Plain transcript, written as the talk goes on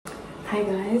Hi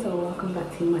guys, or welcome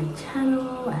back to my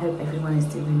channel. I hope everyone is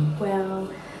doing well.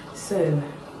 So,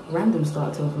 random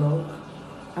start to a vlog.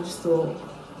 I just thought,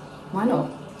 why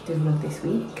not do a vlog this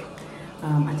week?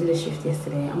 I did a shift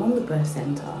yesterday. I'm on the birth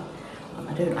center.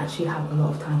 I don't actually have a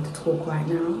lot of time to talk right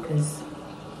now because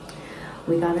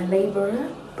we got a labourer,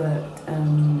 but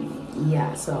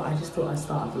yeah, so I just thought I'd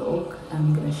start a vlog.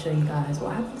 I'm gonna show you guys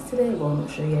what happens today. Well,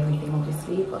 not show you everything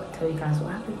obviously, but tell you guys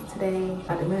what happens today.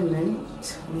 At the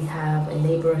moment, we have a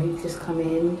labourer who's just come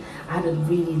in. I had a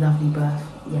really lovely birth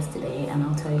yesterday and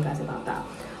I'll tell you guys about that.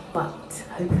 But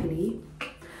hopefully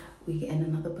we get in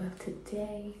another birth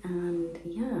today, and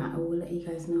yeah, I will let you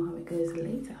guys know how it goes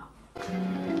later.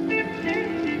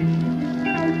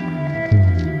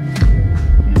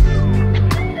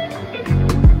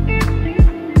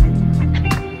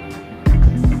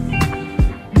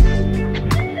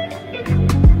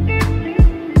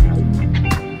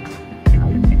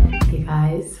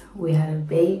 We had a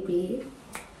baby.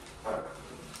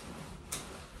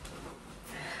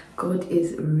 God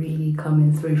is really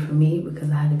coming through for me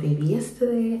because I had a baby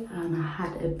yesterday and I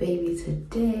had a baby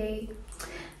today.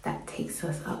 That takes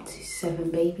us up to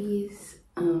 7 babies,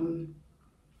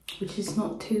 which is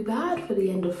not too bad for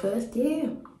the end of first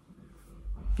year.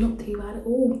 Not too bad at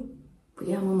all. But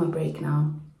yeah, I'm on my break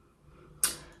now.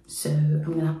 So I'm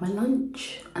gonna have my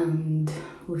lunch and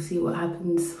we'll see what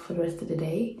happens for the rest of the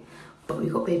day. But we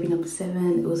got baby number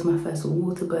 7. It was my first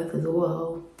water birth as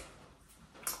well.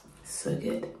 So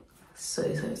good. So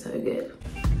good.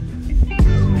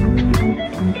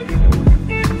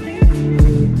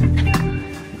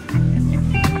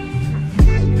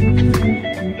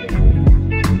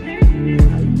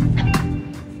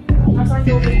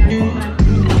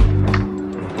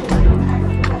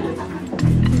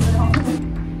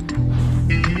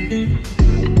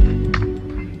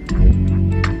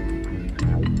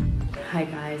 Hi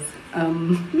guys,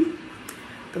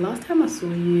 the last time I saw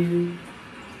you,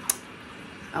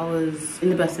 I was in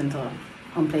the birth center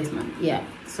on placement. Yeah,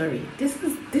 sorry. This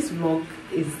vlog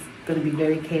is gonna be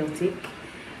very chaotic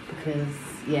because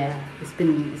yeah, it's been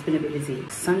a bit busy.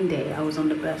 Sunday I was on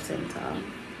the birth center,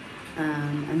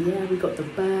 and yeah, we got the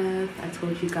birth. I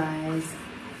told you guys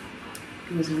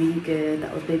it was really good.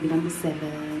 That was baby number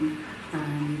 7,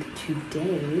 and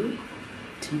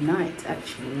tonight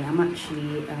actually, I'm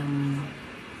actually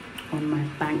on my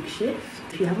bank shift.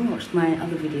 If you haven't watched my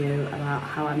other video about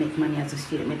how I make money as a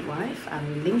student midwife, I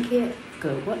will link it,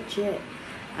 go watch it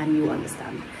and you'll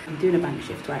understand. I'm doing a bank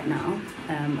shift right now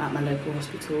at my local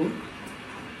hospital.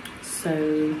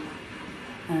 So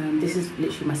this is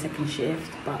literally my 2nd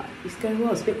shift, but it's going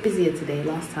well. It's a bit busier today.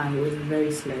 Last time it was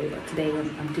very slow, but today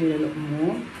I'm doing a lot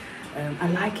more. I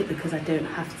like it because I don't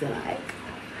have to like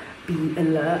be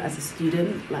alert as a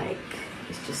student. Like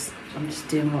it's just, I'm just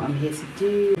doing what I'm here to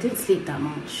do. I didn't sleep that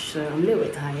much, so I'm a little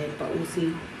bit tired, but we'll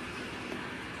see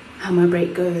how my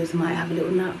break goes. Might have a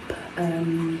little nap.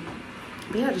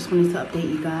 But yeah, I just wanted to update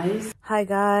you guys. Hi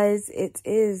guys, it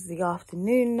is the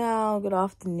afternoon now. Good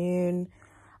afternoon.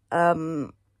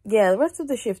 Yeah, the rest of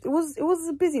the shift, it was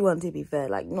a busy one, to be fair.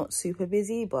 Like not super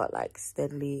busy, but like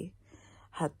steadily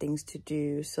had things to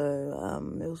do, so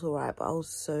it was all right. But I was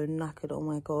so knackered. Oh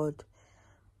my god,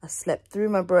 I slept through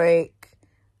my break.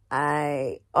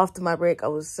 After my break I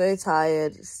was so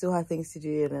tired, still had things to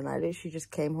do, and then I literally just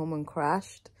came home and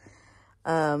crashed.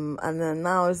 And then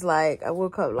now it's like I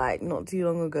woke up like not too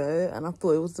long ago and I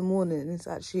thought it was the morning. It's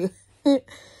actually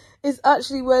it's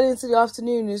actually well into the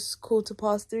afternoon. It's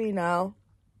 3:15 now.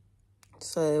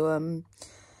 So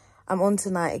I'm on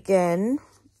tonight again,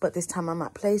 but this time I'm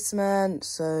at placement.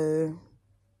 So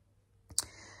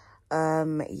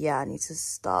yeah, I need to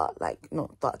start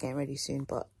not start getting ready soon,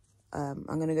 but I'm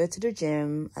gonna go to the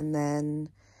gym and then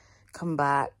come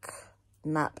back,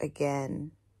 nap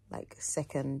again, like a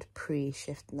 2nd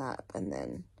pre-shift nap, and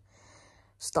then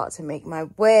start to make my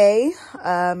way.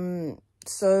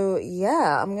 So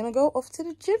yeah, I'm gonna go off to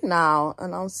the gym now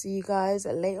and I'll see you guys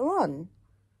later on.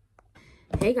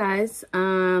 Hey guys,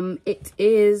 it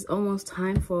is almost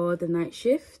time for the night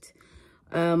shift.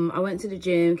 I went to the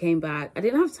gym, came back. I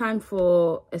didn't have time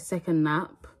for a 2nd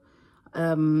nap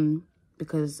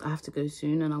because I have to go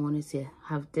soon and I wanted to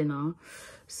have dinner.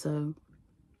 So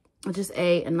I just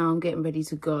ate and now I'm getting ready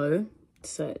to go.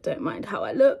 So don't mind how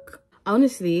I look.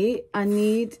 Honestly, I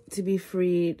need to be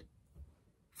freed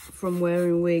from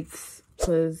wearing wigs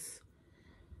because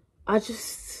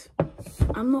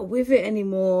I'm not with it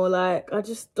anymore. Like I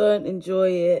just don't enjoy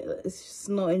it. It's just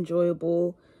not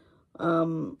enjoyable.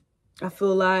 I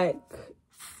feel like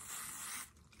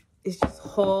it's just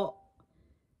hot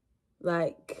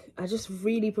Like, I just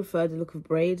really prefer the look of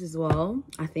braids as well,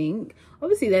 I think.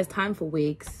 Obviously, there's time for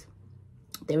wigs.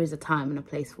 There is a time and a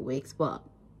place for wigs, but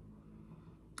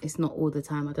it's not all the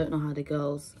time. I don't know how the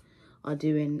girls are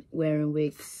doing wearing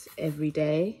wigs every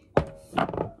day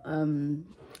and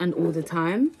all the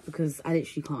time, because I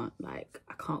literally can't. Like,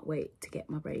 I can't wait to get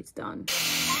my braids done.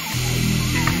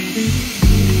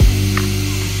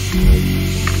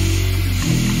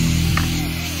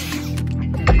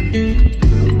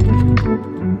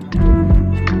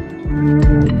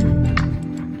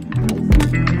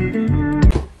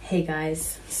 Hey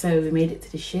guys, so we made it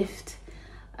to the shift.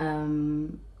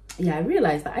 Yeah, I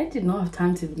realized that I did not have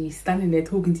time to be standing there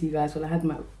talking to you guys while I had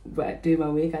doing my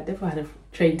wig. I definitely had a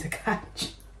train to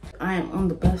catch. I am on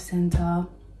the birth center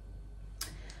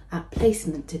at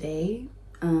placement today,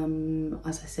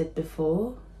 as I said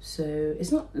before. So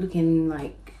it's not looking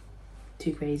like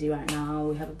too crazy right now.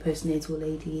 We have a postnatal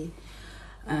lady,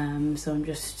 so I'm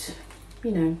just,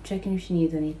 you know, checking if she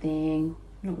needs anything.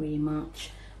 Not really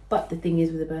much. But the thing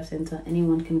is, with the birth center,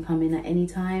 anyone can come in at any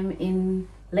time in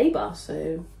labor.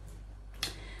 So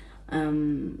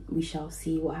we shall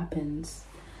see what happens.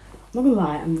 I'm not gonna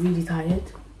lie, I'm really tired.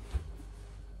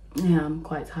 Yeah, I'm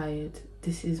quite tired.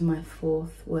 This is my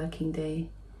 4th working day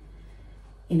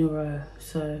in a row,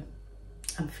 so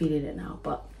I'm feeling it now.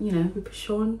 But you know, we push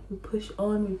on, we push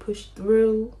on, we push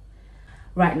through.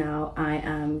 Right now I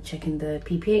am checking the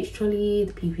PPH trolley.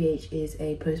 The PPH is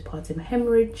a postpartum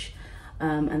hemorrhage,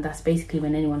 and that's basically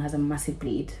when anyone has a massive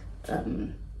bleed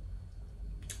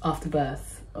after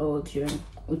birth or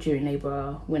during labor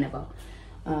or whenever.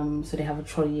 So they have a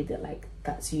trolley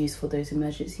that's used for those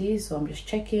emergencies. So I'm just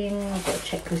checking. I've got a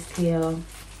checklist here.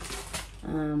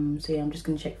 So yeah, I'm just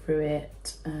gonna check through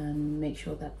it and make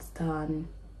sure that's done.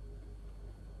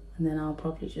 And then I'll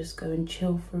probably just go and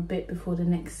chill for a bit before the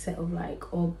next set of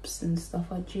like obs and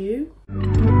stuff are due.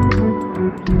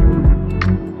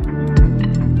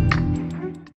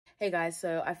 Hey guys,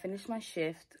 so I finished my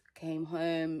shift, came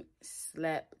home,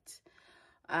 slept,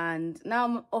 and now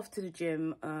I'm off to the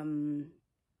gym.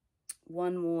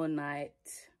 One more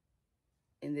night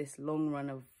in this long run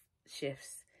of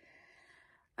shifts,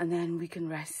 and then we can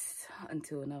rest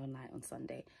until another night on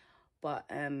Sunday. But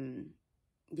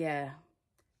yeah,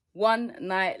 one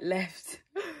night left.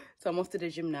 So I'm off to the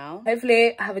gym now.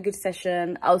 Hopefully I have a good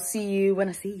session. I'll see you when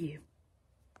I see you.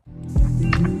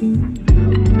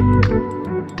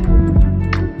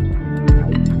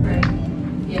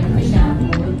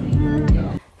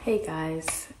 Hey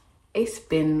guys, it's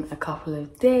been a couple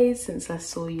of days since I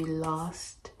saw you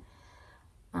last.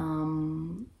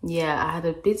 Yeah, I had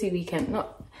a busy weekend.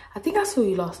 I think I saw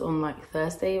you last on like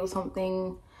Thursday or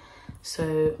something.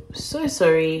 So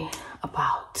sorry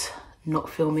about not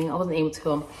filming. I wasn't able to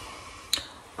film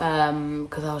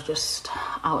because I was just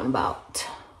out and about.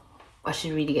 I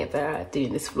should really get better at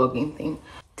doing this vlogging thing.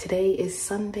 Today is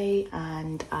Sunday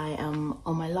and I am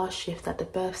on my last shift at the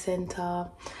birth center.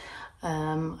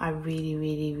 I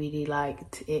really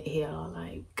liked it here.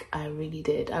 Like, I really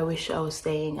did. I wish I was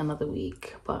staying another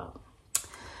week, but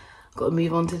got to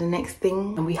move on to the next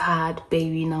thing. And we had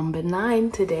baby number 9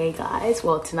 today, guys.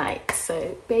 Well, tonight.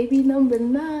 So baby number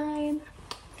 9.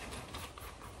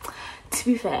 To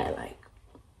be fair, like,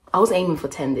 I was aiming for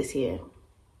 10 this year,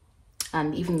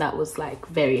 and even that was like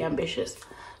very ambitious.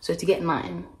 So to get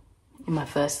 9 in my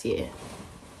first year,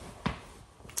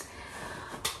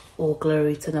 all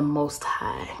glory to the Most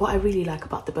High. What I really like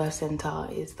about the birth center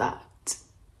is that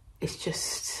it's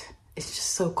just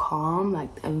so calm.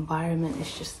 Like, the environment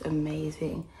is just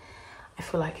amazing. I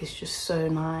feel like it's just so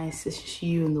nice. It's just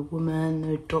you and the woman,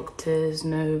 no doctors,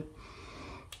 no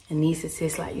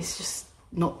anaesthetists. Like, it's just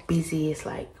not busy. It's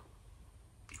like,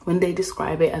 when they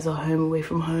describe it as a home away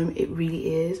from home, it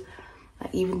really is.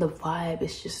 Like, even the vibe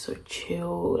is just so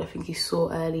chilled. I think you saw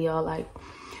earlier, like,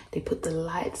 they put the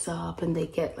lights up and they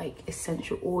get like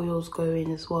essential oils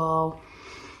going as well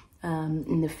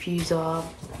in the diffuser.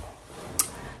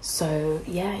 So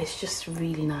yeah, it's just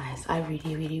really nice. I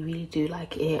really do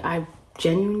like it. I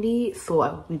genuinely thought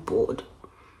I would be bored.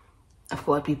 I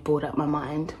thought I'd be bored out my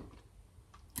mind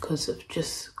because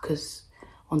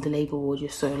on the labour ward you're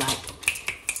so like,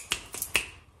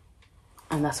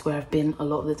 and that's where I've been a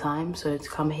lot of the time. So to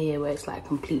come here where it's like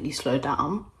completely slowed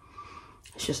down,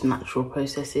 it's just natural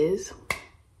processes,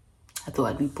 I thought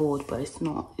I'd be bored, but it's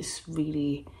not. It's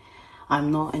really,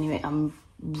 I'm not. Anyway, I'm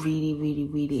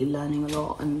really learning a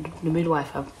lot. And the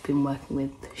midwife I've been working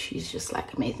with, she's just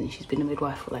like amazing. She's been a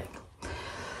midwife for like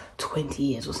 20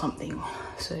 years or something.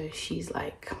 So she's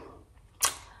like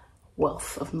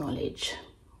wealth of knowledge,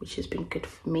 which has been good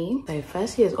for me. So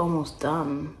first year is almost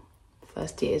done.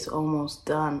 First year is almost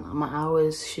done. My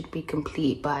hours should be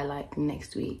complete by like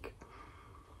next week.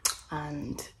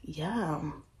 And yeah,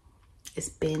 it's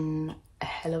been a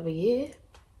hell of a year.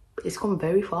 It's gone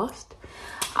very fast.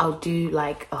 I'll do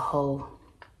like a whole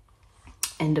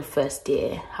end of first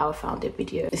year, how I found it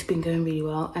video. It's been going really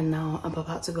well, and now I'm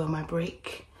about to go on my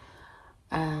break.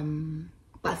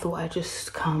 But I thought I'd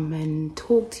just come and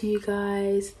talk to you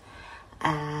guys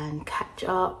and catch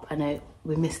up. I know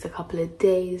we missed a couple of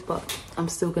days, but I'm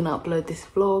still gonna upload this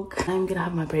vlog. I'm gonna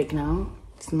have my break now.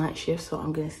 It's night shift, so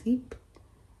I'm gonna sleep,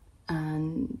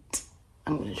 and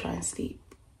I'm gonna try and sleep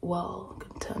well. I'm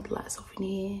gonna turn the lights off in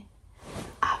here.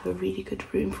 I have a really good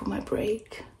room for my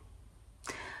break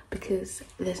because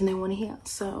there's no one here,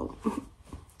 so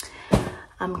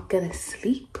I'm gonna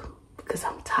sleep because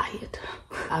I'm tired.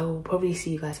 I will probably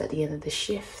see you guys at the end of the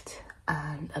shift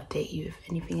and update you if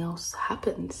anything else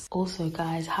happens. Also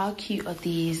guys, how cute are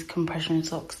these compression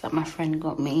socks that my friend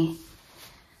got me?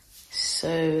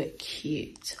 So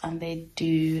cute, and they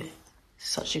do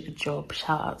such a good job.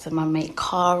 Shout out to my mate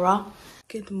Cara.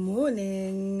 Good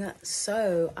morning.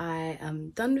 So I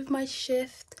am done with my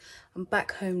shift. I'm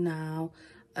back home now.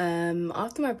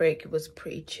 After my break, it was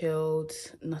pretty chilled.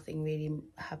 Nothing really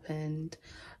happened.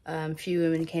 A few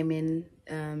women came in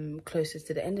closer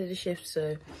to the end of the shift,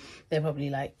 so they're probably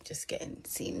like just getting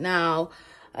seen now.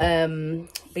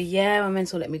 But yeah, my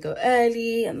mentor let me go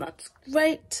early, and that's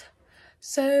great.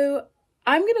 So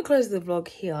I'm gonna close the vlog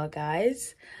here,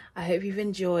 guys. I hope you've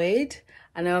enjoyed.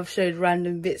 I know I've showed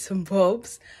random bits and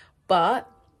bobs, but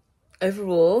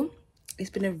overall it's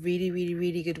been a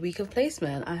really good week of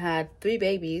placement. I had 3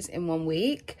 babies in 1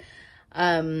 week,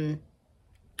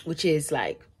 which is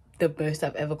like the most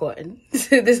I've ever gotten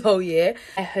this whole year.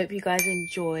 I hope you guys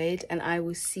enjoyed, and I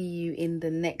will see you in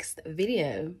the next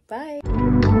video. Bye.